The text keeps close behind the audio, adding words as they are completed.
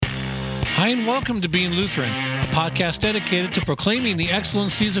Hi, and welcome to Being Lutheran, a podcast dedicated to proclaiming the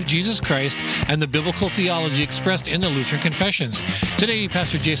excellencies of Jesus Christ and the biblical theology expressed in the Lutheran confessions. Today,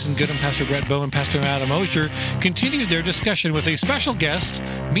 Pastor Jason Goodham, Pastor Brett Bowe, and Pastor Adam Osher continue their discussion with a special guest,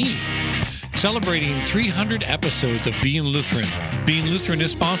 me. Celebrating 300 episodes of Being Lutheran. Being Lutheran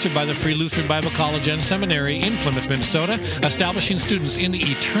is sponsored by the Free Lutheran Bible College and Seminary in Plymouth, Minnesota, establishing students in the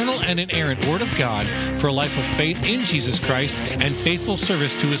eternal and inerrant Word of God for a life of faith in Jesus Christ and faithful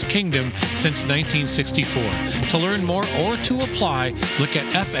service to His kingdom since 1964. To learn more or to apply, look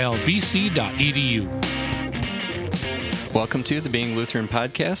at flbc.edu. Welcome to the Being Lutheran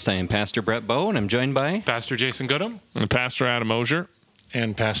podcast. I am Pastor Brett Bowe, and I'm joined by Pastor Jason Goodham and Pastor Adam Osher.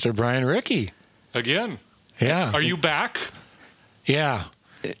 And Pastor Brian Ricke. Again. Yeah. Are you back? Yeah.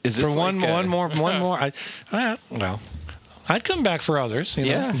 Is this for one more? Well, I'd come back for others.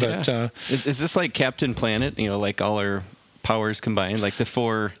 Yeah. But is this like Captain Planet? You know, like all our powers combined, like the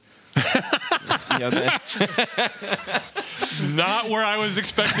four. Not where I was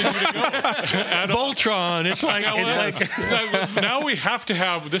expecting you to go. Voltron. It's like, now we have to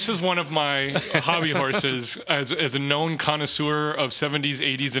have. This is one of my hobby horses as a known connoisseur of 70s,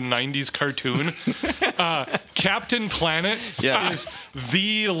 80s, and 90s cartoon. Captain Planet is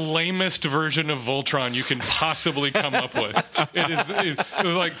the lamest version of Voltron you can possibly come up with. It's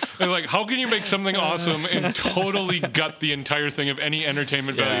like how can you make something awesome and totally gut the entire thing of any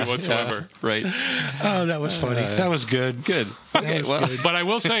entertainment value whatsoever? Yeah, right. Oh, that was funny. That was good. Good. Okay, well, but I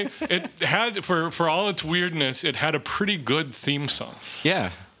will say it had, for all its weirdness, it had a pretty good theme song.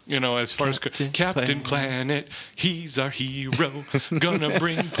 Yeah. You know, as far as Captain Planet, he's our hero, gonna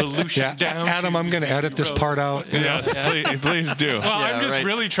bring pollution down. Adam, I'm going to edit this part out. Yes, please do. Well, I'm just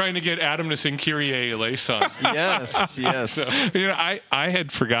really trying to get Adam to sing Kyrie eleison. Yes. So. You know, I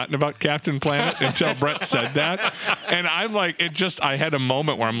had forgotten about Captain Planet until Brett said that, and I'm like, I had a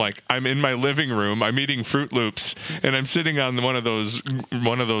moment where I'm like, I'm in my living room, I'm eating Fruit Loops, and I'm sitting on one of those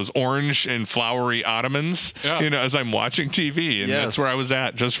orange and flowery ottomans, you know, as I'm watching TV, and that's where I was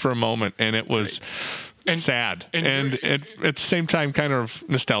at just for a moment, and it was sad and at the same time kind of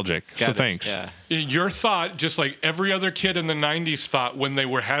nostalgic. So thanks. Yeah. Your thought, just like every other kid in the 90s thought when they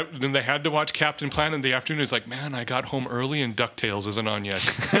had to watch Captain Planet in the afternoon, is like, man, I got home early and DuckTales isn't on yet.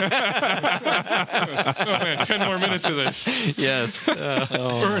 Oh man, 10 more minutes of this. Yes.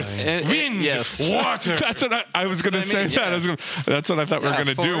 Earth, wind, water. That's what I was going to say. That's what I thought we were going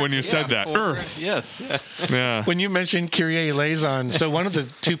to do when you said that. Earth. Yes. Yeah. When you mentioned Kyrie eleison, so one of the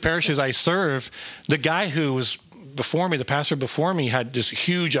two parishes I serve, the guy who was before me, the pastor before me, had this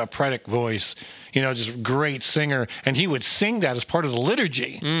huge operatic voice, you know, just great singer, and he would sing that as part of the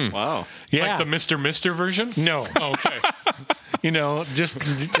liturgy. Wow. Yeah. Like the Mr. version? No. Oh, okay. You know, just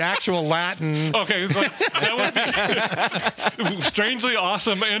the actual Latin. Okay, it's like, that would be strangely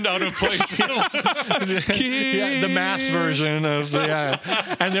awesome and out of place. The mass version of the,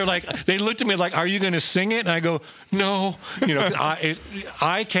 and they're like, they looked at me like, "Are you going to sing it?" And I go, "No." You know,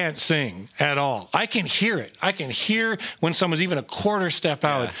 I can't sing at all. I can hear it. I can hear when someone's even a quarter step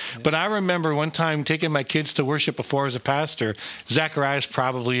out. But I remember one time taking my kids to worship before as a pastor. Zachariah's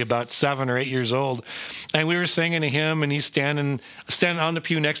probably about 7 or 8 years old, and we were singing a hymn, and he's standing on the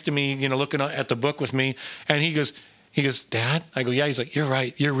pew next to me, you know, looking at the book with me, and he goes, "Dad?" I go, "Yeah." He's like, "You're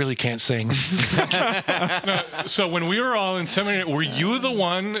right. You really can't sing." So when we were all in seminary, were you the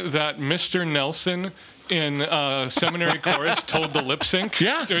one that Mr. Nelson in seminary chorus told the lip sync?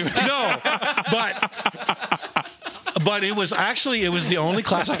 Yeah. No, but it was the only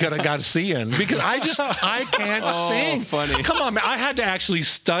class I got to see in, because I can't sing. Funny. Come on, man. I had to actually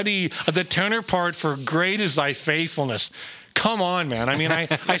study the tenor part for "Great Is Thy Faithfulness." Come on, man. I mean,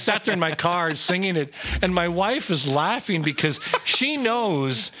 I sat there in my car singing it, and my wife is laughing because she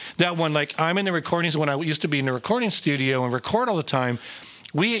knows that when, like, I'm in the recordings, when I used to be in the recording studio and record all the time,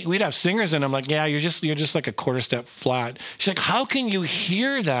 we'd have singers, and I'm like, "Yeah, you're just like a quarter step flat." She's like, "How can you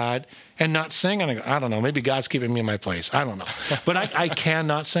hear that and not sing?" And I go, "I don't know. Maybe God's keeping me in my place. I don't know." But I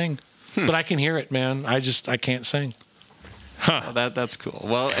cannot sing. But I can hear it, man. I can't sing. Well, that's cool.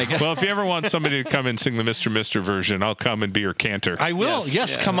 Well, if you ever want somebody to come and sing the Mr. version, I'll come and be your cantor. I will.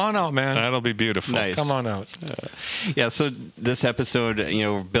 Yes, come on out, man. That'll be beautiful. Nice. Come on out. So this episode, you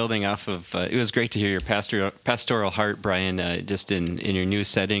know, building off of, it was great to hear your pastoral heart, Brian, just in your new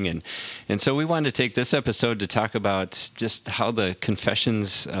setting. And so we wanted to take this episode to talk about just how the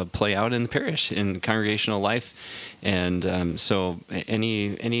confessions play out in the parish, in congregational life. And so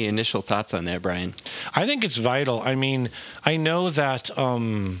any initial thoughts on that, Brian? I think it's vital. I mean, I know that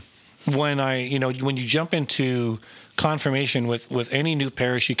when you jump into confirmation with any new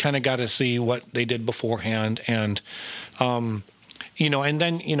parish, you kind of got to see what they did beforehand. And And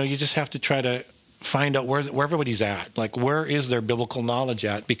then, you just have to try to find out where everybody's at. Like, where is their biblical knowledge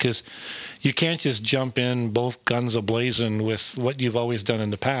at? Because you can't just jump in both guns a-blazing with what you've always done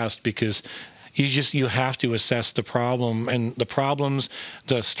in the past, because you have to assess the problem and the problems,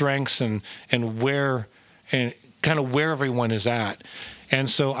 the strengths, and where, and kind of where everyone is at. And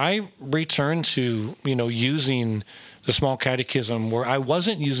so I returned to, using the small catechism where I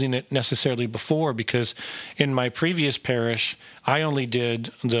wasn't using it necessarily before, because in my previous parish, I only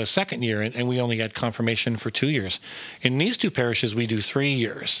did the second year, and we only had confirmation for 2 years. In these two parishes, we do 3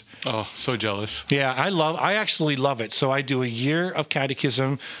 years. Oh, so jealous. Yeah, I actually love it. So I do a year of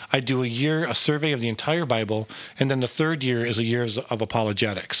catechism, I do a survey of the entire Bible, and then the third year is a year of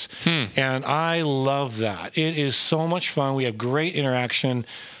apologetics. And I love that. It is so much fun. We have great interaction.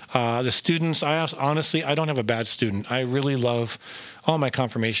 The students, I don't have a bad student. I really love all my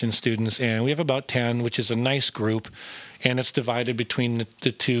confirmation students, and we have about 10, which is a nice group, and it's divided between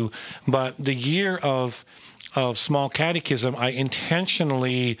the two. But the year of small catechism, I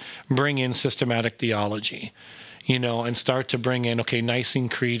intentionally bring in systematic theology, and start to bring in, Nicene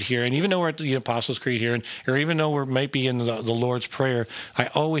Creed here, and even though we're at the Apostles' Creed here, or even though we might be in the Lord's Prayer, I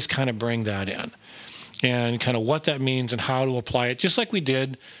always kind of bring that in. And kind of what that means and how to apply it, just like we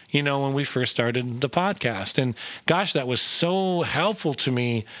did, when we first started the podcast. And gosh, that was so helpful to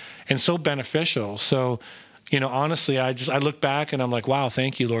me and so beneficial. So, honestly, I look back and I'm like, wow,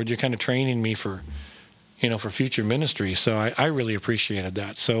 thank you, Lord. You're kind of training me for future ministry. So I really appreciated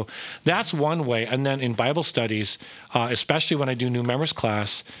that. So that's one way. And then in Bible studies, especially when I do new members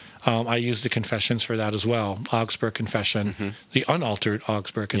class, I use the confessions for that as well. Augsburg Confession, the unaltered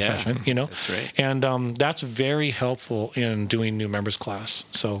Augsburg Confession, That's right. And that's very helpful in doing new members class.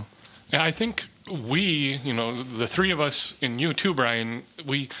 So, yeah, I think we, the three of us, and you too, Brian,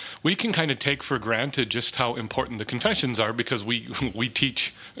 we can kind of take for granted just how important the confessions are, because we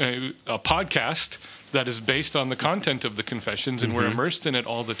teach a podcast that is based on the content of the confessions, and we're immersed in it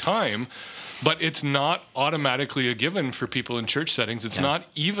all the time. But it's not automatically a given for people in church settings. It's not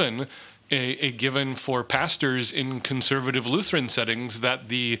even a given for pastors in conservative Lutheran settings that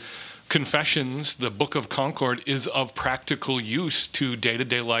the confessions, the Book of Concord, is of practical use to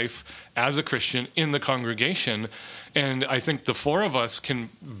day-to-day life as a Christian in the congregation. And I think the four of us can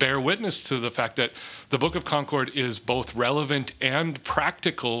bear witness to the fact that the Book of Concord is both relevant and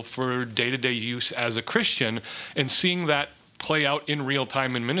practical for day-to-day use as a Christian, and seeing that play out in real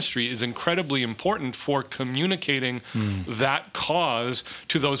time in ministry is incredibly important for communicating that cause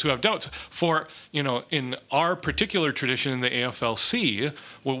to those who have doubts. For, in our particular tradition in the AFLC,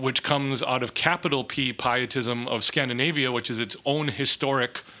 which comes out of capital P Pietism of Scandinavia, which is its own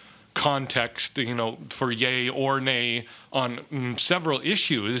historic context, for yay or nay on several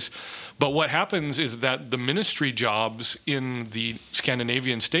issues. But what happens is that the ministry jobs in the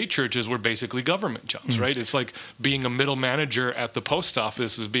Scandinavian state churches were basically government jobs, right? It's like being a middle manager at the post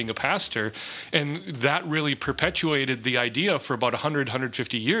office as being a pastor. And that really perpetuated the idea for about 100,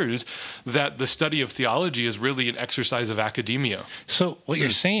 150 years that the study of theology is really an exercise of academia. So what you're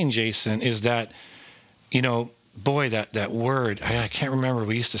saying, Jason, is that, boy, that word, I can't remember.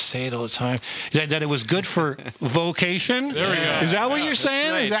 We used to say it all the time. That it was good for vocation. There we go. Is that what you're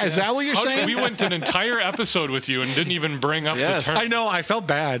saying? Right. Is that what you're saying? We went an entire episode with you and didn't even bring up the term. I know. I felt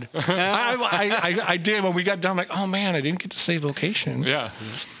bad. I did when we got done. I'm like, oh man, I didn't get to say vocation. Yeah.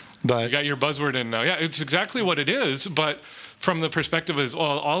 But You got your buzzword in now. Yeah, it's exactly what it is. But from the perspective of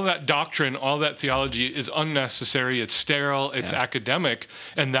all that doctrine, all that theology is unnecessary. It's sterile. It's academic.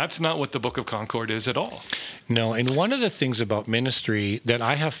 And that's not what the Book of Concord is at all. No, and one of the things about ministry that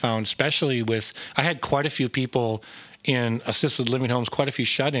I have found, especially I had quite a few people in assisted living homes, quite a few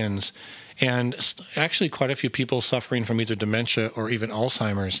shut-ins, and actually quite a few people suffering from either dementia or even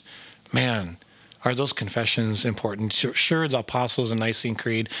Alzheimer's. Man, are those confessions important? Sure, the Apostles and Nicene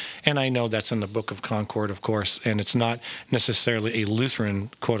Creed, and I know that's in the Book of Concord, of course, and it's not necessarily a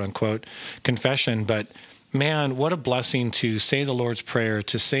Lutheran, quote-unquote, confession, but man, what a blessing to say the Lord's Prayer,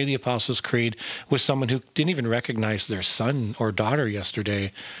 to say the Apostles' Creed with someone who didn't even recognize their son or daughter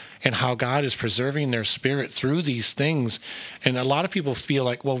yesterday, and how God is preserving their spirit through these things. And a lot of people feel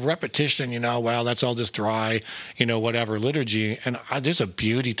like, well, repetition, well, that's all just dry, whatever liturgy. And there's a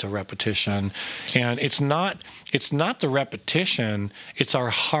beauty to repetition. And it's not the repetition, it's our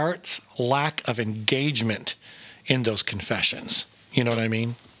heart's lack of engagement in those confessions. You know what I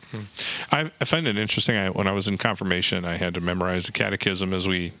mean? I find it interesting. When I was in confirmation, I had to memorize the catechism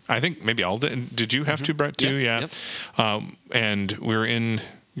I think maybe all did. Did you have to, Brett, too? Yeah. Yep. And we were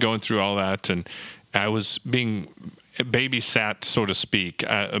going through all that, and I was being babysat, so to speak.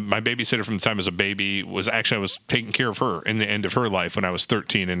 My babysitter from the time I was a baby I was taking care of her in the end of her life when I was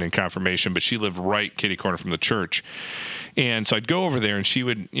 13 and in confirmation, but she lived right kitty corner from the church. And so I'd go over there and she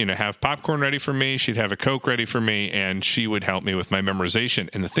would, have popcorn ready for me. She'd have a Coke ready for me, and she would help me with my memorization.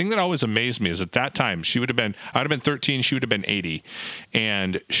 And the thing that always amazed me is at that time, I'd have been 13, she would have been 80.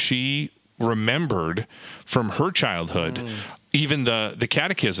 And she remembered from her childhood even the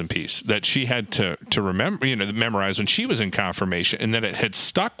catechism piece that she had to remember, memorize when she was in confirmation, and that it had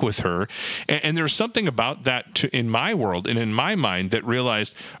stuck with her. And there was something about that in my world and in my mind that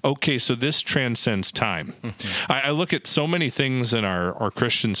realized, okay, so this transcends time. I look at so many things in our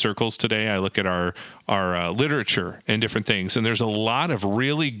Christian circles today. I look at our literature and different things, and there's a lot of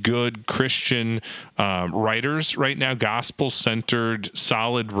really good Christian writers right now, gospel-centered,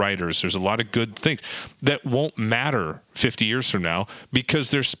 solid writers. There's a lot of good things that won't matter 50 years from now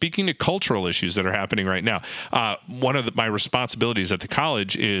because they're speaking to cultural issues that are happening right now. One of my responsibilities at the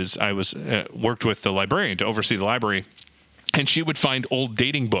college is I worked with the librarian to oversee the library. And she would find old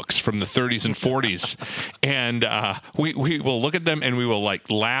dating books from the 30s and 40s. And we will look at them and we will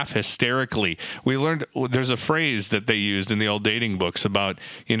laugh hysterically. We learned there's a phrase that they used in the old dating books about,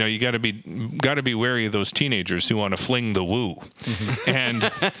 you got to be wary of those teenagers who want to fling the woo. And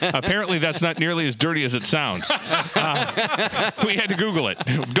apparently that's not nearly as dirty as it sounds. We had to Google it.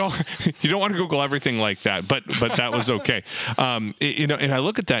 You don't want to Google everything like that, but that was okay. And I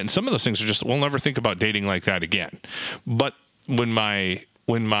look at that, and some of those things are just, we'll never think about dating like that again. But when my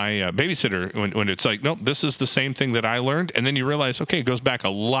babysitter, when it's like, nope, this is the same thing that I learned, and then you realize, okay, it goes back a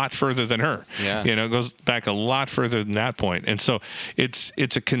lot further than her. Yeah. It goes back a lot further than that point, and so it's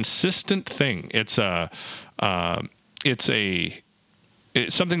a consistent thing. It's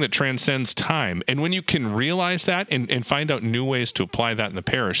something that transcends time. And when you can realize that and find out new ways to apply that in the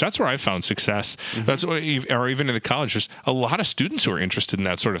parish, that's where I found success. That's or even in the college, there's a lot of students who are interested in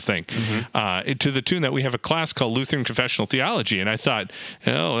that sort of thing. To the tune that we have a class called Lutheran Confessional Theology, and I thought,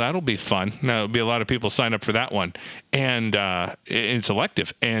 oh, that'll be fun. Now, there'll be a lot of people sign up for that one. And it's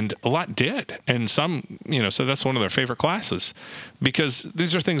elective, and a lot did. And some, so that's one of their favorite classes because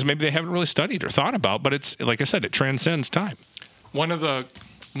these are things maybe they haven't really studied or thought about, but it's, like I said, it transcends time. One of the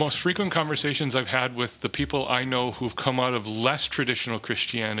most frequent conversations I've had with the people I know who've come out of less traditional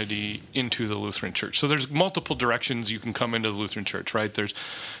Christianity into the Lutheran Church. So there's multiple directions you can come into the Lutheran Church, right? There's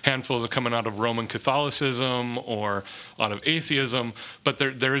handfuls of coming out of Roman Catholicism or out of atheism, but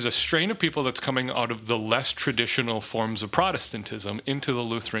there is a strain of people that's coming out of the less traditional forms of Protestantism into the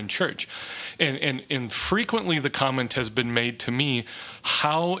Lutheran Church. And frequently the comment has been made to me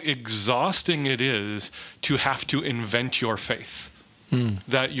how exhausting it is to have to invent your faith.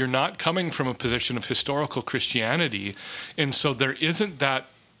 That you're not coming from a position of historical Christianity, and so there isn't that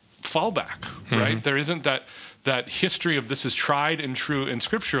fallback, right? There isn't that history of this is tried and true and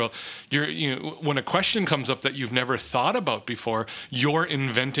scriptural. When a question comes up that you've never thought about before, you're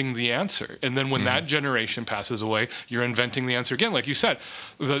inventing the answer, and then when that generation passes away, you're inventing the answer again. Like you said,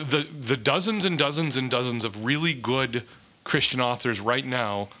 the dozens and dozens and dozens of really good Christian authors right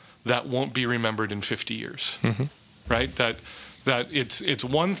now that won't be remembered in 50 years, right? That it's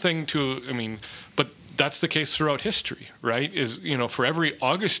one thing but that's the case throughout history, right? For every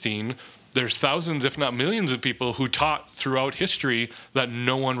Augustine, there's thousands, if not millions of people who taught throughout history that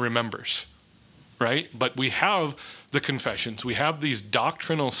no one remembers, right? But we have the confessions. We have these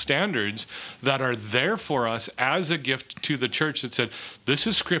doctrinal standards that are there for us as a gift to the church that said, this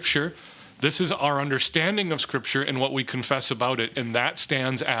is Scripture, this is our understanding of Scripture and what we confess about it, and that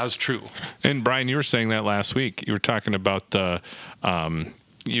stands as true. And Brian, you were saying that last week. You were talking about the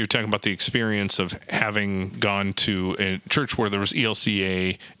experience of having gone to a church where there was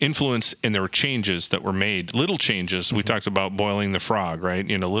ELCA influence and there were changes that were made, little changes. We talked about boiling the frog, right?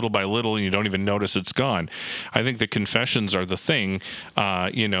 Little by little, and you don't even notice it's gone. I think the confessions are the thing.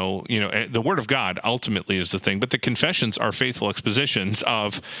 The Word of God ultimately is the thing, but the confessions are faithful expositions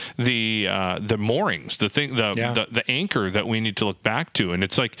of the moorings, the anchor that we need to look back to. And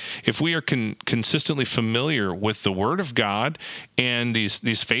it's like if we are consistently familiar with the Word of God and these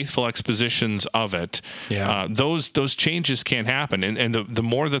faithful expositions of it, those changes can happen. And the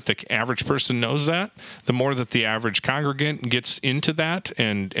more that the average person knows that, the more that the average congregant gets into that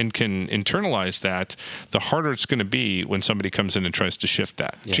and can internalize that, the harder it's going to be when somebody comes in and tries to shift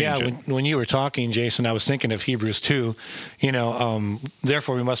that. When you were talking, Jason, I was thinking of Hebrews 2,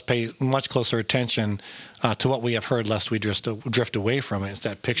 therefore we must pay much closer attention to what we have heard, lest we drift away from it. It's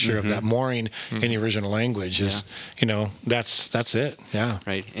that picture of that mooring in the original language is, that's it. Yeah.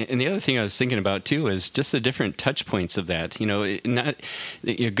 Right. And the other thing I was thinking about too is just the different touch points of that.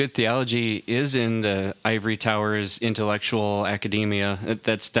 Good theology is in the ivory towers, intellectual academia.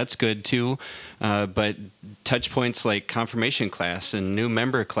 That's good too. But touch points like confirmation class and new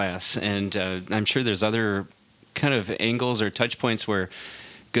member class, and I'm sure there's other kind of angles or touch points where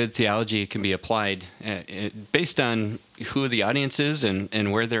good theology can be applied based on who the audience is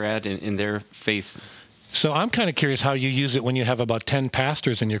and where they're at in their faith. So I'm kind of curious how you use it when you have about 10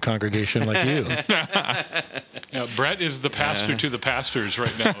 pastors in your congregation like you. Yeah, Brett is the pastor to the pastors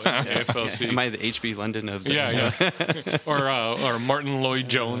right now at the AFLC. Am I the H.B. London of the... Yeah. or Martin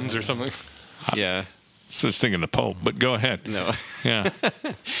Lloyd-Jones or something. Yeah. It's this thing in the Pope, but go ahead. No. Yeah.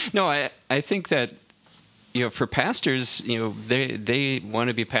 No, I think that, for pastors, they want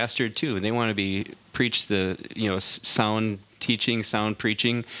to be pastored too. They want to be preach the, sound teaching, sound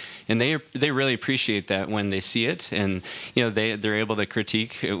preaching, and they really appreciate that when they see it, and they're able to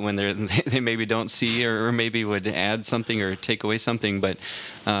critique when they maybe don't see or maybe would add something or take away something. But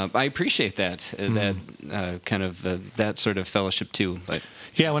I appreciate that kind of that sort of fellowship too. But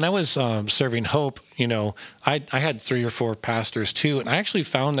yeah, when I was serving Hope, I had 3 or 4 pastors too, and I actually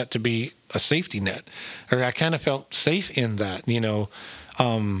found that to be a safety net, or I kind of felt safe in that,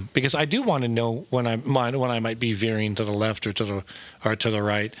 because I do want to know when I might be veering to the left or to the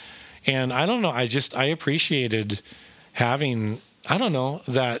right, and I don't know. I appreciated having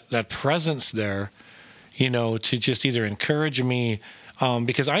that presence there, to just either encourage me,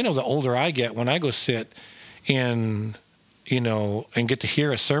 because I know the older I get, when I go sit in, and get to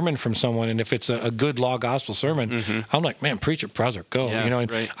hear a sermon from someone, and if it's a good law gospel sermon, I'm like, man, preach it, brother, go. Yeah,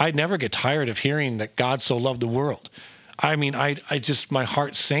 right. I'd never get tired of hearing that God so loved the world. I mean, I just, my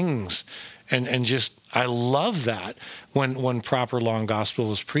heart sings, and just, I love that when proper law and gospel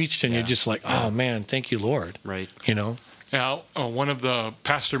is preached, and you're just like, oh man, thank you, Lord. Right. Now, one of the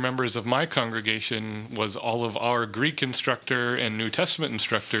pastor members of my congregation was all of our Greek instructor and New Testament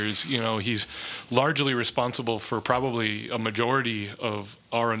instructors. He's largely responsible for probably a majority of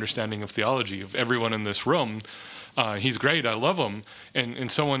our understanding of theology, of everyone in this room. He's great. I love him.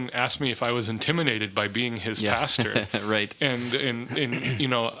 And someone asked me if I was intimidated by being his pastor. Right. And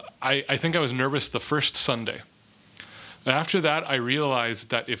I think I was nervous the first Sunday. After that, I realized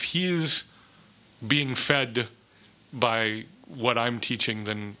that if he's being fed by what I'm teaching,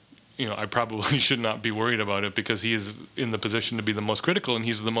 then I probably should not be worried about it, because he is in the position to be the most critical, and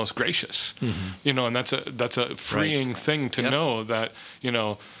he's the most gracious. And that's a freeing thing to know that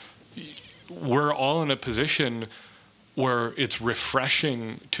we're all in a position where it's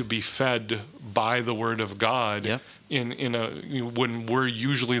refreshing to be fed by the Word of God when we're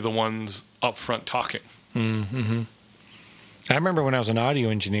usually the ones up front talking. I remember when I was an audio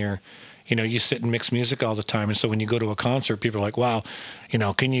engineer, you sit and mix music all the time. And so when you go to a concert, people are like, wow,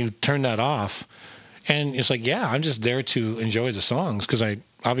 can you turn that off? And it's like, yeah, I'm just there to enjoy the songs, because I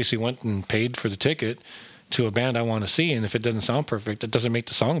obviously went and paid for the ticket to a band I want to see. And if it doesn't sound perfect, it doesn't make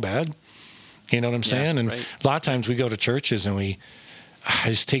the song bad. You know what I'm saying? And a lot of times we go to churches and I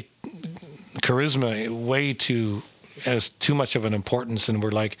just take charisma as too much of an importance. And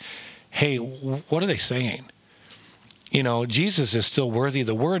we're like, hey, what are they saying? Jesus is still worthy.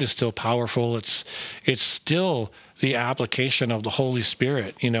 The Word is still powerful. It's still the application of the Holy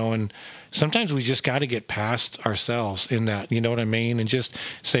Spirit, and sometimes we just got to get past ourselves in that, you know what I mean? And just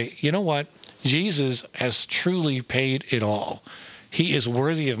say, you know what? Jesus has truly paid it all. He is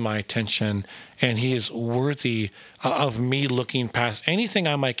worthy of my attention, and he is worthy of me looking past anything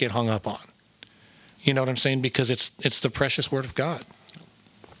I might get hung up on. You know what I'm saying? Because it's the precious Word of God.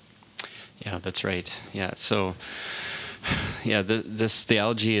 Yeah, that's right. Yeah, so... Yeah, this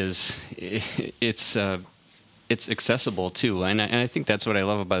theology it's accessible too, and I think that's what I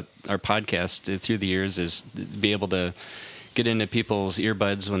love about our podcast through the years, is be able to get into people's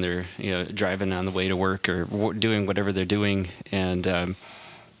earbuds when they're driving on the way to work or doing whatever they're doing, and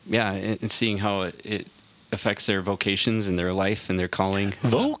and seeing how it affects their vocations and their life and their calling.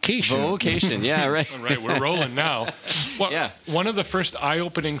 Vocation, yeah, right. All right, we're rolling now. Well, one of the first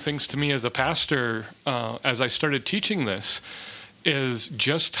eye-opening things to me as a pastor, as I started teaching this, is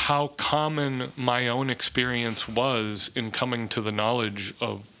just how common my own experience was in coming to the knowledge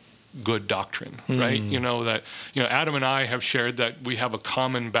of good doctrine, right? That Adam and I have shared that we have a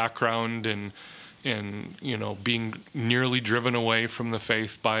common background in being nearly driven away from the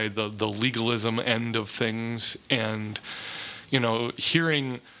faith by the legalism end of things, and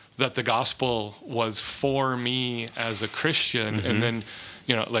hearing that the gospel was for me as a Christian, and then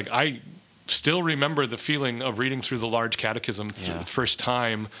still remember the feeling of reading through the large catechism for the first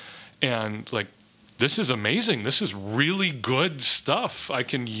time and like, this is amazing. This is really good stuff. I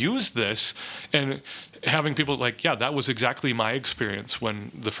can use this. And having people like, yeah, that was exactly my experience when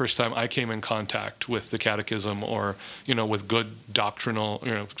the first time I came in contact with the catechism or, with good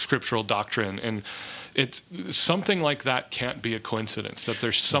doctrinal, scriptural doctrine. And it's something like that can't be a coincidence, that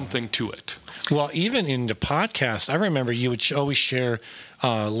there's something to it. Well, even in the podcast, I remember you would always share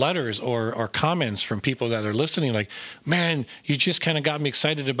letters or comments from people that are listening, like, man, you just kind of got me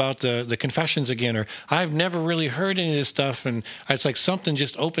excited about the confessions again, or I've never really heard any of this stuff, and it's like something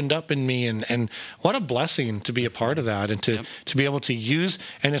just opened up in me, and what a blessing to be a part of that, and to be able to use,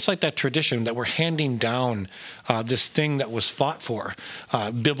 and it's like that tradition that we're handing down this thing that was fought for,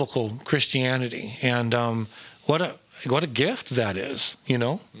 biblical Christianity, and what a gift that is,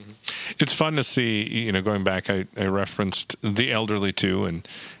 It's fun to see, going back, I referenced the elderly too,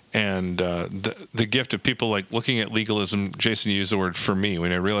 and the gift of people like looking at legalism. Jason used the word "for me"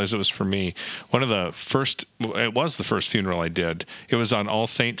 when I realized it was for me. It was the first funeral I did. It was on All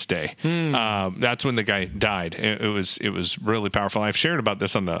Saints Day. That's when the guy died. It was really powerful. I've shared about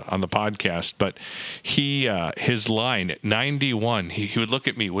this on the podcast, but his line at 91, he would look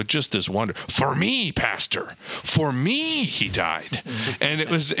at me with just this wonder. For me, Pastor, for me, he died, and it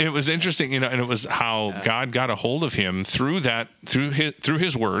was interesting, and it was how God got a hold of him through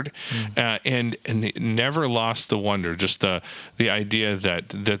his word. And they never lost the wonder, just the idea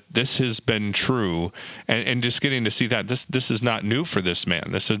that this has been true, and just getting to see that this is not new for this man.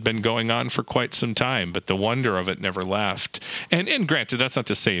 This has been going on for quite some time, but the wonder of it never left. And granted, that's not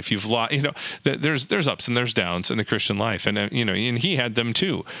to say if you've lost, there's ups and there's downs in the Christian life, and and he had them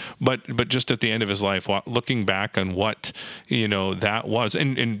too. But just at the end of his life, looking back on what that was,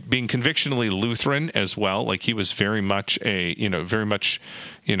 and being convictionally Lutheran as well, like he was very much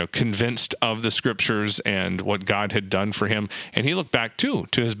convinced of the scriptures and what God had done for him. And he looked back too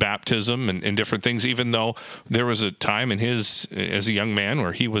to his baptism and different things, even though there was a time as a young man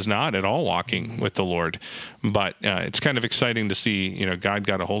where he was not at all walking with the Lord. But it's kind of exciting to see, God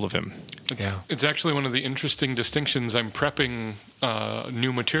got a hold of him. It's actually one of the interesting distinctions. I'm prepping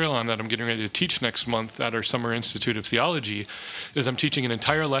new material on that I'm getting ready to teach next month at our Summer Institute of Theology, is I'm teaching an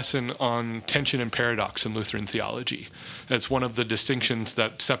entire lesson on tension and paradox in Lutheran theology. It's one of the distinctions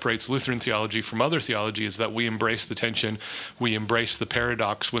that separates Lutheran theology from other theology, is that we embrace the tension, we embrace the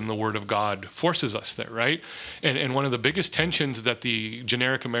paradox when the Word of God forces us there, right? And one of the biggest tensions that the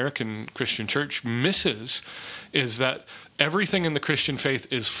generic American Christian church misses is that everything in the Christian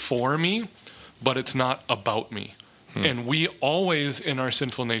faith is for me, but it's not about me. And we always, in our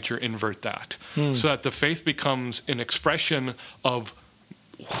sinful nature, invert that. So that the faith becomes an expression of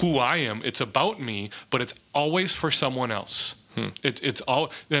who I am. It's about me, but it's always for someone else. It's all,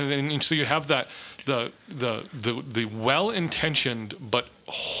 and so you have that the well-intentioned but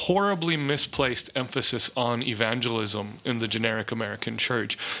horribly misplaced emphasis on evangelism in the generic American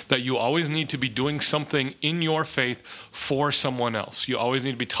church, that you always need to be doing something in your faith for someone else. You always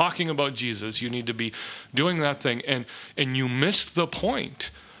need to be talking about Jesus. You need to be doing that thing, and you miss the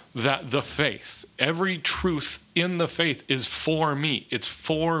point that the faith, every truth in the faith is for me. It's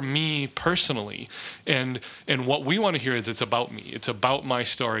for me personally. And what we want to hear is it's about me. It's about my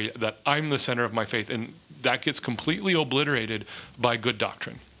story, that I'm the center of my faith. And that gets completely obliterated by good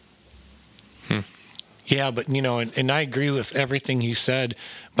doctrine. Yeah, but, and I agree with everything you said,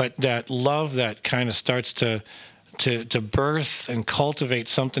 but that love that kind of starts to birth and cultivate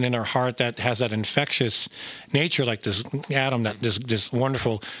something in our heart that has that infectious nature, like this Adam, that this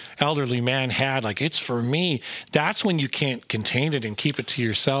wonderful elderly man had, like, it's for me. That's when you can't contain it and keep it to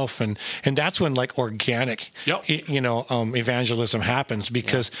yourself, and that's when, like, organic, evangelism happens,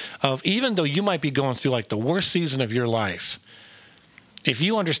 because of, even though you might be going through like the worst season of your life, if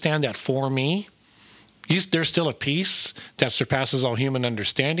you understand that for me, there's still a peace that surpasses all human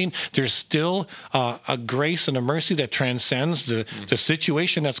understanding. There's still a grace and a mercy that transcends the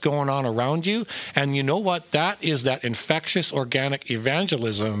situation that's going on around you. And you know what? That is that infectious, organic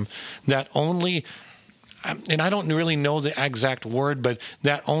evangelism that only, and I don't really know the exact word, but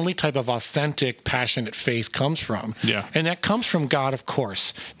that only type of authentic, passionate faith comes from. Yeah. And that comes from God, of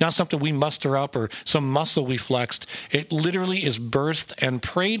course. Not something we muster up or some muscle we flexed. It literally is birthed and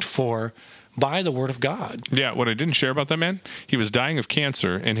prayed for by the Word of God. Yeah, what I didn't share about that man, he was dying of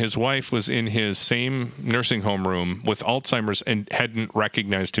cancer, and his wife was in his same nursing home room with Alzheimer's and hadn't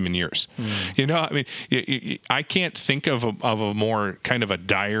recognized him in years. I can't think of a more kind of a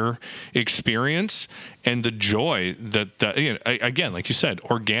dire experience, and the joy that you know, again, like you said,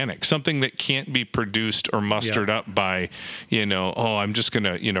 organic, something that can't be produced or mustered up by, you know, oh, I'm just going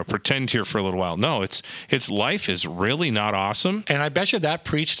to, you know, pretend here for a little while. No, it's life is really not awesome. And I bet you that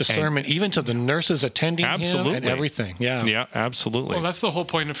preached a sermon even to the nurses attending him and everything. Yeah, absolutely. Well, that's the whole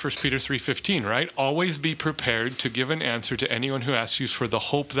point of 1 Peter 3:15, right? Always be prepared to give an answer to anyone who asks you for the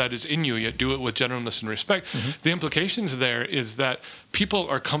hope that is in you, yet do it with gentleness and respect. The implications there is that people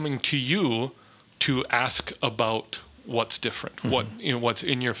are coming to you to ask about what's different, what's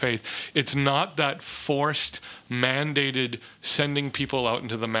in your faith. It's not that forced, mandated sending people out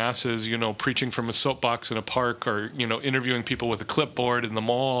into the masses, you know, preaching from a soapbox in a park, or, you know, interviewing people with a clipboard in the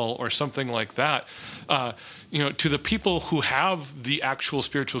mall or something like that. You know, to the people who have the actual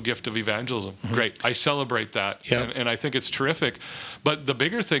spiritual gift of evangelism. Great. I celebrate that. And I think it's terrific. But the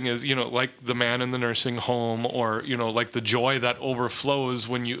bigger thing is, you know, like the man in the nursing home, or, you know, like the joy that overflows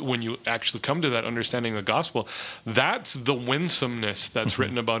when you actually come to that understanding of the gospel. That's the winsomeness that's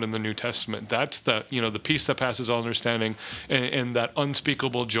written about in the New Testament. That's the, you know, the peace that passes all understanding, and that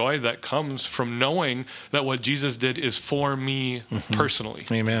unspeakable joy that comes from knowing that what Jesus did is for me personally.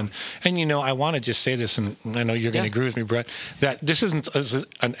 Amen. And, you know, I want to just say this, and I know you're going to agree with me, Brett, that this isn't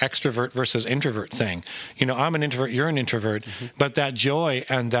an extrovert versus introvert thing. You know, I'm an introvert, you're an introvert, but that joy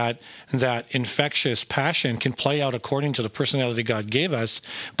and that infectious passion can play out according to the personality God gave us,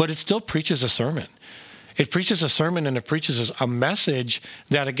 but it still preaches a sermon. It preaches a sermon, and it preaches a message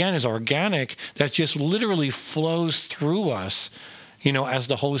that, again, is organic, that just literally flows through us, you know, as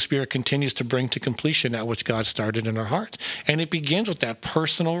the Holy Spirit continues to bring to completion that which God started in our hearts. And it begins with that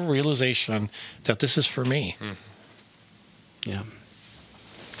personal realization that this is for me. Yeah.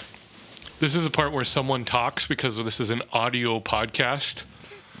 This is the part where someone talks, because this is an audio podcast.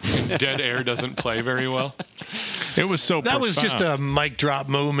 Dead air doesn't play very well. It was so That profound. was just a mic drop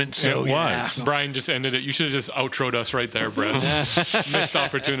moment. So It was. Brian just ended it. You should have just outroed us right there, Brett. Missed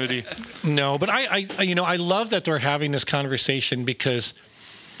opportunity. No, but I you know, I love that they're having this conversation, because,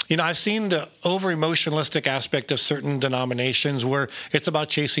 you know, I've seen the over-emotionalistic aspect of certain denominations where it's about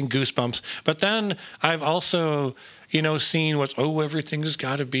chasing goosebumps. But then I've also, you know, seen everything has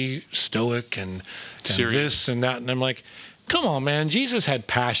got to be stoic and this and that. And I'm like, come on, man. Jesus had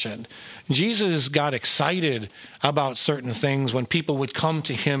passion. Jesus got excited about certain things when people would come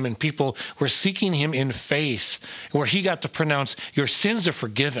to him and people were seeking him in faith, where he got to pronounce, your sins are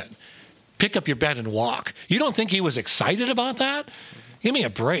forgiven. Pick up your bed and walk. You don't think he was excited about that? Give me a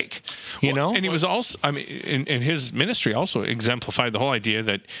break, you know? And he was also, I mean, in his ministry also exemplified the whole idea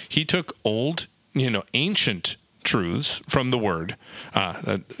that he took old, you know, ancient truths from the Word,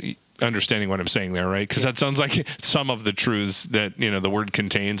 understanding what I'm saying there, right? Because that sounds like some of the truths that, you know, the Word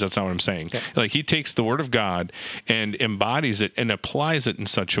contains. That's not what I'm saying. Yeah. Like, he takes the Word of God and embodies it and applies it in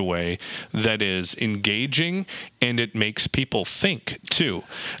such a way that is engaging, and it makes people think too.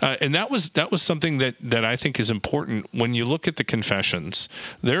 And that was something that I think is important when you look at the confessions.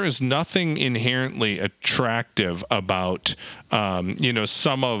 There is nothing inherently attractive about you know,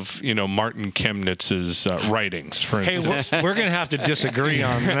 some of, you know, Martin Chemnitz's writings, for instance. Hey, we're going to have to disagree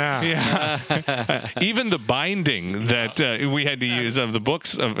on that. Yeah. Even the binding that we had to use of the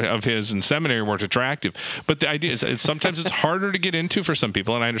books of his in seminary weren't attractive. But the idea is sometimes it's harder to get into for some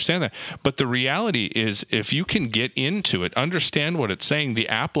people, and I understand that. But the reality is, if you can get into it, understand what it's saying, the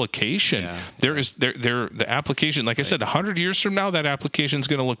application, the application, like I said, 100 years from now, that application is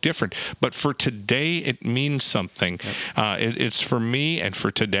going to look different. But for today, it means something. It's for me and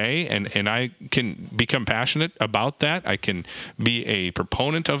for today, and I can become passionate about that. I can be a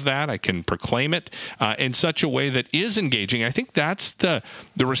proponent of that. I can proclaim it in such a way that is engaging. I think that's the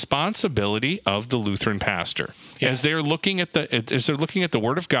responsibility of the Lutheran pastor as they're looking at the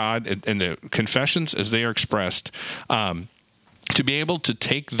Word of God and the confessions as they are expressed. To be able to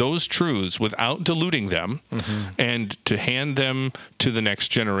take those truths without diluting them and to hand them to the next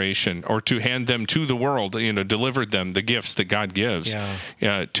generation, or to hand them to the world, you know, deliver them the gifts that God gives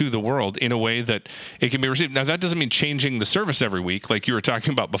to the world in a way that it can be received. Now, that doesn't mean changing the service every week like you were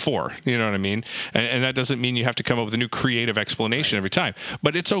talking about before, you know what I mean? And that doesn't mean you have to come up with a new creative explanation every time.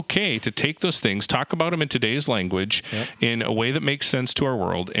 But it's okay to take those things, talk about them in today's language in a way that makes sense to our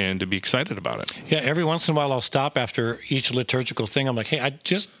world, and to be excited about it. Yeah, every once in a while I'll stop after each liturgical thing. I'm like, hey,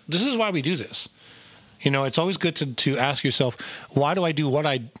 this is why we do this. You know, it's always good to ask yourself, why do I do what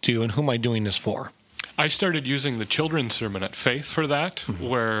I do, and who am I doing this for? I started using the children's sermon at Faith for that,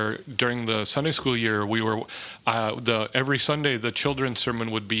 where during the Sunday school year, we were every Sunday the children's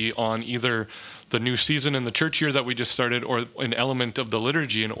sermon would be on either the new season in the church year that we just started or an element of the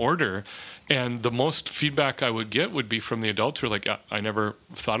liturgy in order. And the most feedback I would get would be from the adults who were like, I never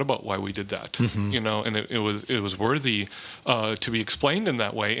thought about why we did that, and it was worthy to be explained in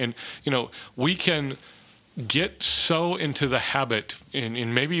that way. And, we can get so into the habit,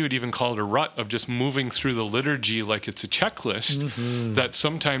 and maybe you would even call it a rut, of just moving through the liturgy like it's a checklist, that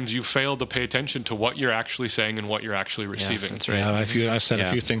sometimes you fail to pay attention to what you're actually saying and what you're actually receiving. Yeah, that's right. Yeah, I've said a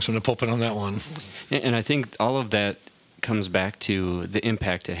few things from the pulpit on that one. And I think all of that comes back to the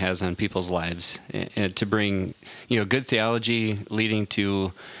impact it has on people's lives, and to bring, good theology leading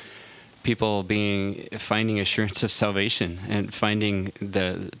to people finding assurance of salvation and finding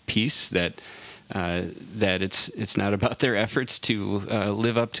the peace that it's not about their efforts to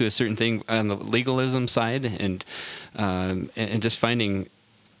live up to a certain thing on the legalism side, and just finding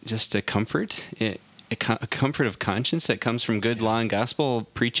just a comfort, a comfort of conscience that comes from good law and gospel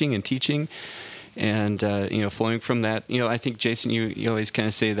preaching and teaching. And, flowing from that, I think, Jason, you always kind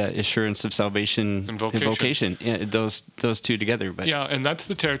of say that assurance of salvation and vocation. Yeah, those two together. But yeah, and that's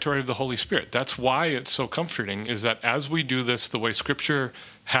the territory of the Holy Spirit. That's why it's so comforting, is that as we do this the way Scripture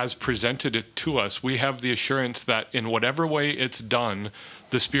has presented it to us, we have the assurance that in whatever way it's done,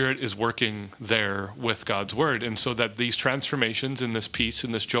 the Spirit is working there with God's Word. And so that these transformations and this peace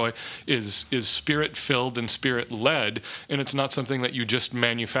and this joy is Spirit-filled and Spirit-led, and it's not something that you just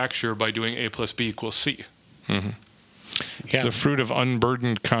manufacture by doing A plus B equals C. Mm-hmm. Yeah. The fruit of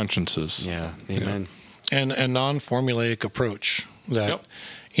unburdened consciences. Yeah, amen. Yeah. And a non-formulaic approach that,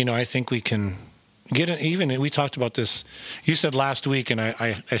 I think we can get it. Even we talked about this. You said last week, and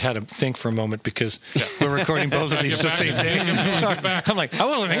I had to think for a moment because we're recording both of these the same day. Sorry. I'm like, I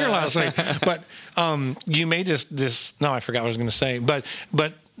wasn't here last week. But you made this. No, I forgot what I was going to say. But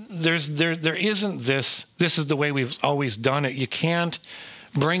there isn't this. This is the way we've always done it. You can't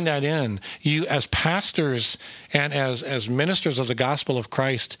bring that in. You, as pastors and as ministers of the gospel of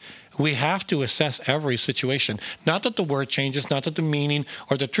Christ, we have to assess every situation. Not that the word changes, not that the meaning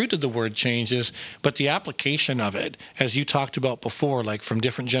or the truth of the word changes, but the application of it, as you talked about before, like from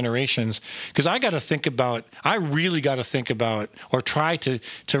different generations. Because I really got to think about, or try to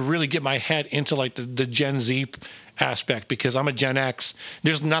really get my head into like the Gen Z aspect, because I'm a Gen X.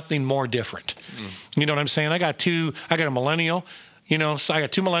 There's nothing more different. You know what I'm saying? I got a millennial. So I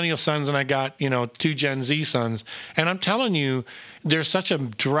got 2 millennial sons and I got, 2 Gen Z sons. And I'm telling you, there's such a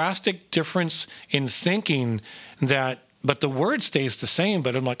drastic difference in thinking but the word stays the same.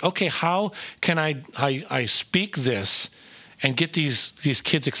 But I'm like, okay, how can I speak this and get these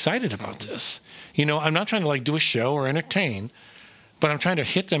kids excited about this? I'm not trying to like do a show or entertain, but I'm trying to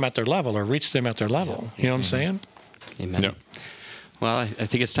hit them at their level or reach them at their level. You know what I'm saying? Amen. Yep. Well, I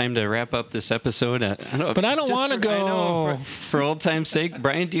think it's time to wrap up this episode. I don't want to go. For old time's sake,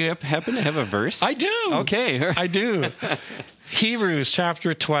 Brian, do you happen to have a verse? I do. Okay. I do. Hebrews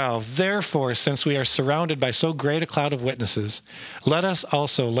chapter 12. Therefore, since we are surrounded by so great a cloud of witnesses, let us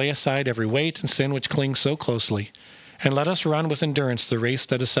also lay aside every weight and sin which clings so closely, and let us run with endurance the race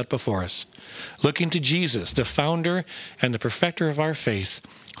that is set before us, looking to Jesus, the founder and the perfecter of our faith,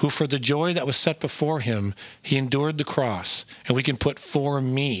 who for the joy that was set before him, he endured the cross. And we can put "for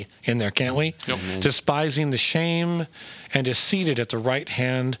me" in there, can't we? Yep. Despising the shame, and is seated at the right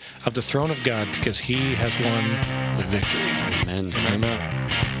hand of the throne of God, because he has won the victory. Amen. Amen.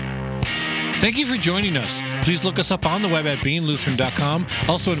 Thank you for joining us. Please look us up on the web at beinglutheran.com.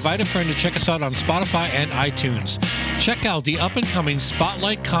 Also, invite a friend to check us out on Spotify and iTunes. Check out the up-and-coming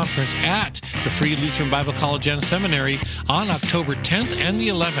Spotlight Conference at the Free Lutheran Bible College and Seminary on October 10th and the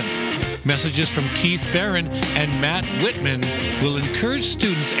 11th. Messages from Keith Barron and Matt Whitman will encourage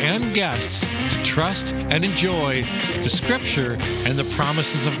students and guests to trust and enjoy the Scripture and the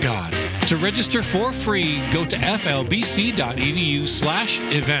promises of God. To register for free, go to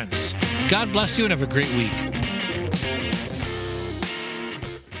flbc.edu/events. God bless you and have a great week.